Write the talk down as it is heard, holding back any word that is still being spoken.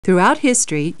Throughout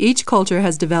history, each culture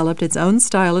has developed its own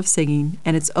style of singing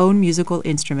and its own musical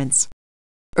instruments.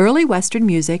 Early Western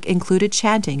music included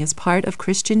chanting as part of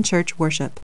Christian church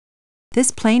worship.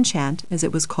 This plain chant, as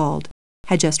it was called,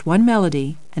 had just one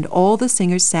melody, and all the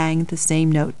singers sang the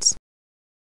same notes.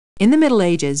 In the Middle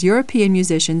Ages, European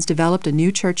musicians developed a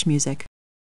new church music.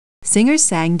 Singers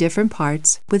sang different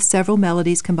parts, with several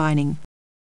melodies combining.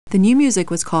 The new music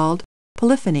was called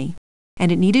polyphony,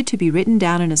 and it needed to be written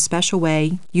down in a special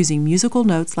way, using musical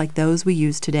notes like those we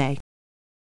use today.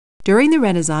 During the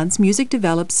Renaissance, music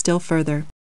developed still further.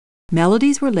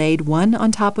 Melodies were laid one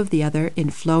on top of the other in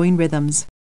flowing rhythms.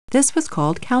 This was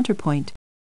called counterpoint.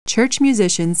 Church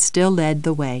musicians still led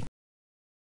the way.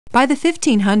 By the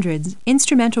 1500s,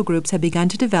 instrumental groups had begun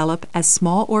to develop as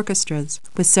small orchestras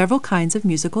with several kinds of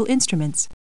musical instruments.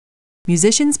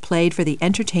 Musicians played for the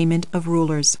entertainment of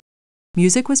rulers.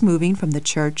 Music was moving from the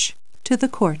church to the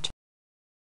court.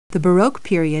 The Baroque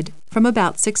period, from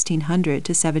about 1600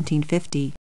 to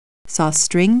 1750, saw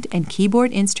stringed and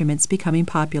keyboard instruments becoming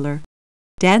popular.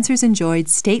 Dancers enjoyed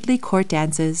stately court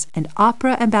dances, and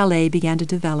opera and ballet began to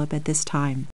develop at this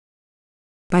time.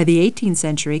 By the 18th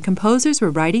century, composers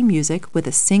were writing music with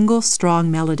a single strong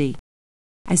melody.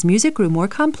 As music grew more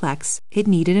complex, it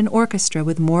needed an orchestra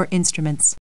with more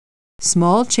instruments.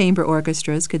 Small chamber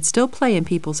orchestras could still play in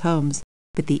people's homes,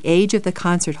 but the age of the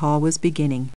concert hall was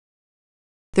beginning.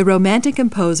 The Romantic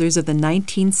composers of the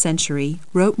 19th century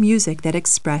wrote music that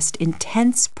expressed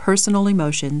intense personal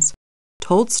emotions,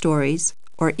 told stories,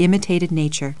 or imitated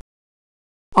nature.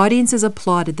 Audiences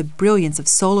applauded the brilliance of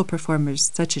solo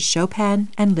performers such as Chopin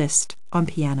and Liszt on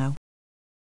piano.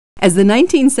 As the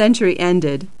 19th century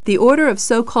ended, the order of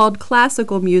so-called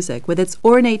classical music with its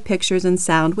ornate pictures and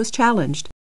sound was challenged.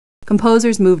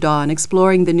 Composers moved on,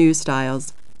 exploring the new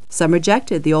styles. Some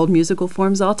rejected the old musical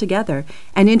forms altogether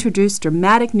and introduced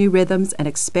dramatic new rhythms and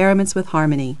experiments with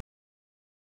harmony.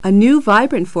 A new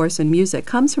vibrant force in music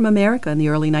comes from America in the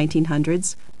early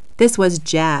 1900s. This was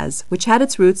jazz, which had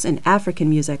its roots in African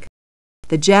music.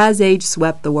 The jazz age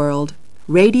swept the world.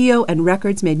 Radio and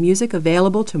records made music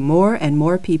available to more and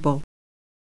more people.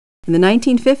 In the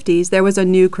 1950s, there was a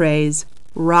new craze: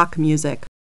 rock music.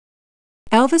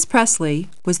 Elvis Presley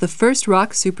was the first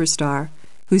rock superstar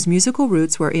whose musical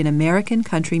roots were in American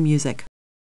country music.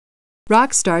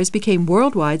 Rock stars became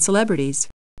worldwide celebrities.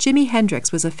 Jimi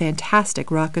Hendrix was a fantastic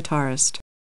rock guitarist.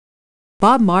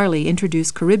 Bob Marley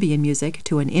introduced Caribbean music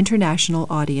to an international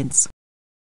audience.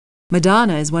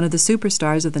 Madonna is one of the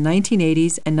superstars of the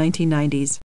 1980s and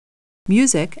 1990s.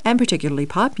 Music, and particularly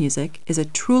pop music, is a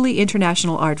truly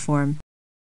international art form.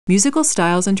 Musical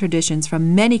styles and traditions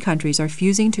from many countries are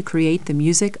fusing to create the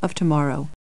music of tomorrow.